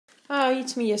Hi,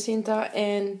 it's me, Jacinta,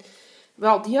 and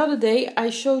well, the other day I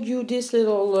showed you this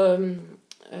little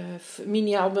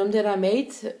mini album that I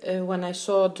made when I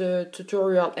saw the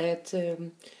tutorial at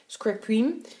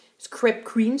scrapqueen,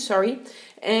 sorry.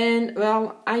 And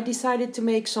well, I decided to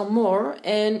make some more,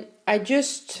 and I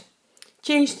just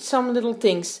changed some little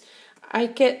things. I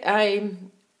keep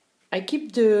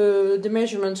the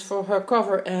measurements for her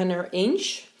cover and her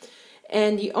inch,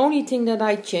 and the only thing that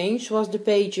I changed was the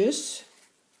pages.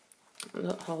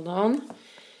 Hold on.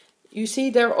 You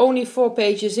see there are only 4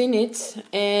 pages in it,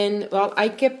 and well, I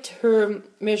kept her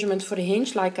measurement for the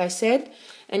hinge like I said,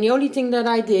 and the only thing that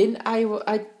I did,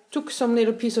 I took some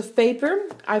little piece of paper,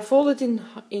 I folded it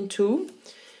in two,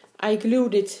 I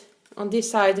glued it on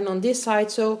this side and on this side,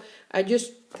 so I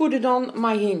just put it on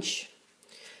my hinge.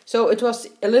 So it was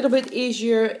a little bit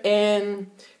easier and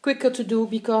quicker to do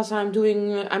because I'm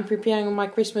preparing my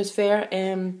Christmas fair,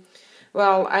 and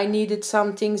well, I needed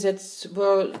some things that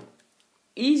were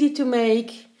easy to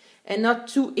make and not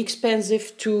too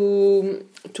expensive to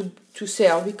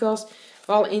sell, because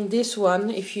well, in this one,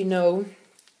 if you know,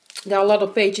 there are a lot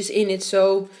of pages in it,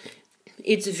 so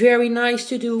it's very nice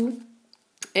to do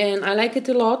and I like it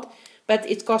a lot, but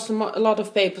it costs a lot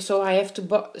of paper, so I have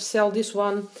to sell this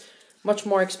one much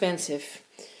more expensive,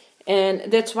 and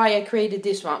that's why I created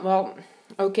this one. Well,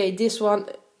 okay, this one,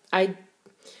 I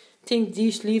think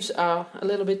these leaves are a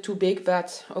little bit too big,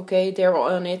 but okay, they're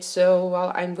on it, so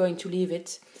well, I'm going to leave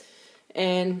it.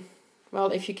 And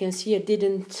well, if you can see, I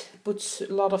didn't put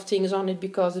a lot of things on it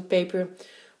because the paper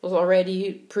was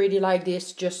already pretty like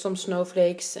this, just some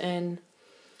snowflakes and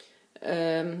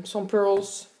some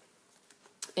pearls,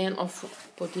 and I'll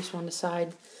put this one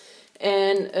aside.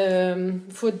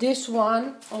 And for this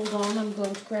one, hold on, I'm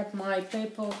going to grab my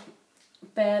paper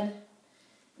pad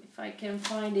if I can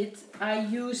find it. I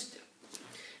used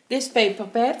this paper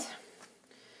pad,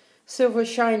 Silver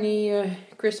Shiny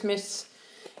Christmas.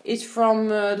 It's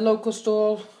from a local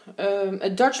store, a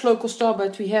Dutch local store,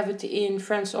 but we have it in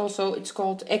France also. It's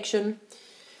called Action,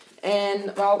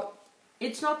 and well,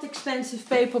 it's not expensive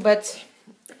paper, but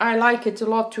I like it a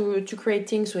lot to create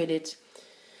things with it.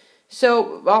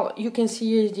 So well, you can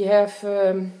see you have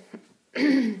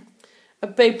a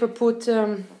paper put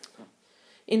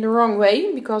in the wrong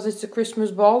way because it's a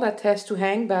Christmas ball that has to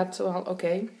hang, but well,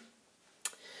 okay,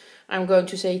 I'm going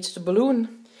to say it's the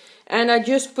balloon. And I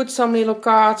just put some little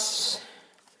cards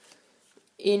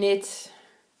in it.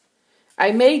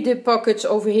 I made the pockets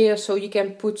over here so you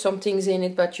can put some things in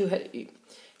it, but you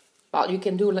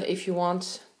can do it if you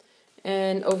want.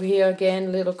 And over here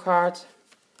again, little card,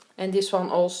 and this one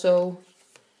also.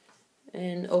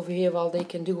 And over here, well, they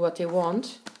can do what they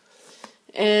want.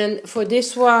 And for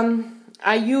this one,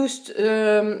 I used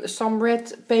some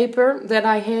red paper that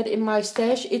I had in my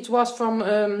stash. It was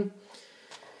from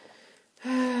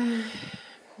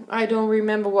I don't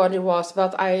remember what it was,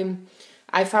 but I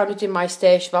found it in my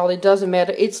stash. Well, it doesn't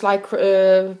matter. It's like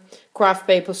craft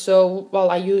paper, so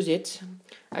well, I use it.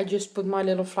 I just put my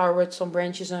little flower with some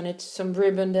branches on it, some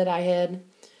ribbon that I had,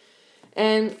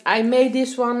 and I made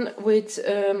this one with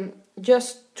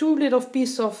just 2 little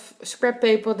pieces of scrap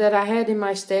paper that I had in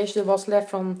my stash that was left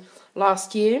from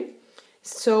last year.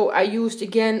 So I used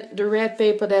again the red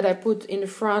paper that I put in the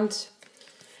front,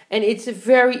 and it's a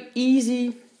very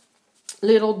easy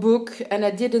little book, and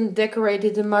I didn't decorate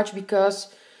it much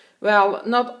because well,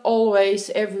 not always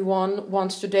everyone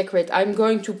wants to decorate. I'm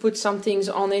going to put some things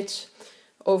on it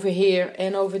over here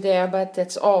and over there, but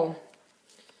that's all.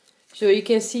 So you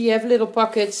can see you have little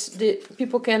pockets.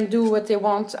 People can do what they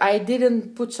want. I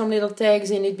didn't put some little tags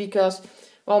in it because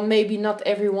well, maybe not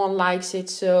everyone likes it,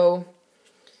 so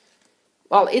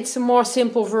well, it's a more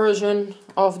simple version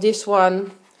of this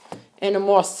one and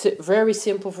a very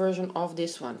simple version of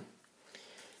this one.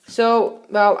 So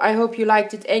well, I hope you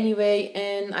liked it anyway,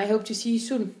 and I hope to see you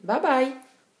soon. Bye bye.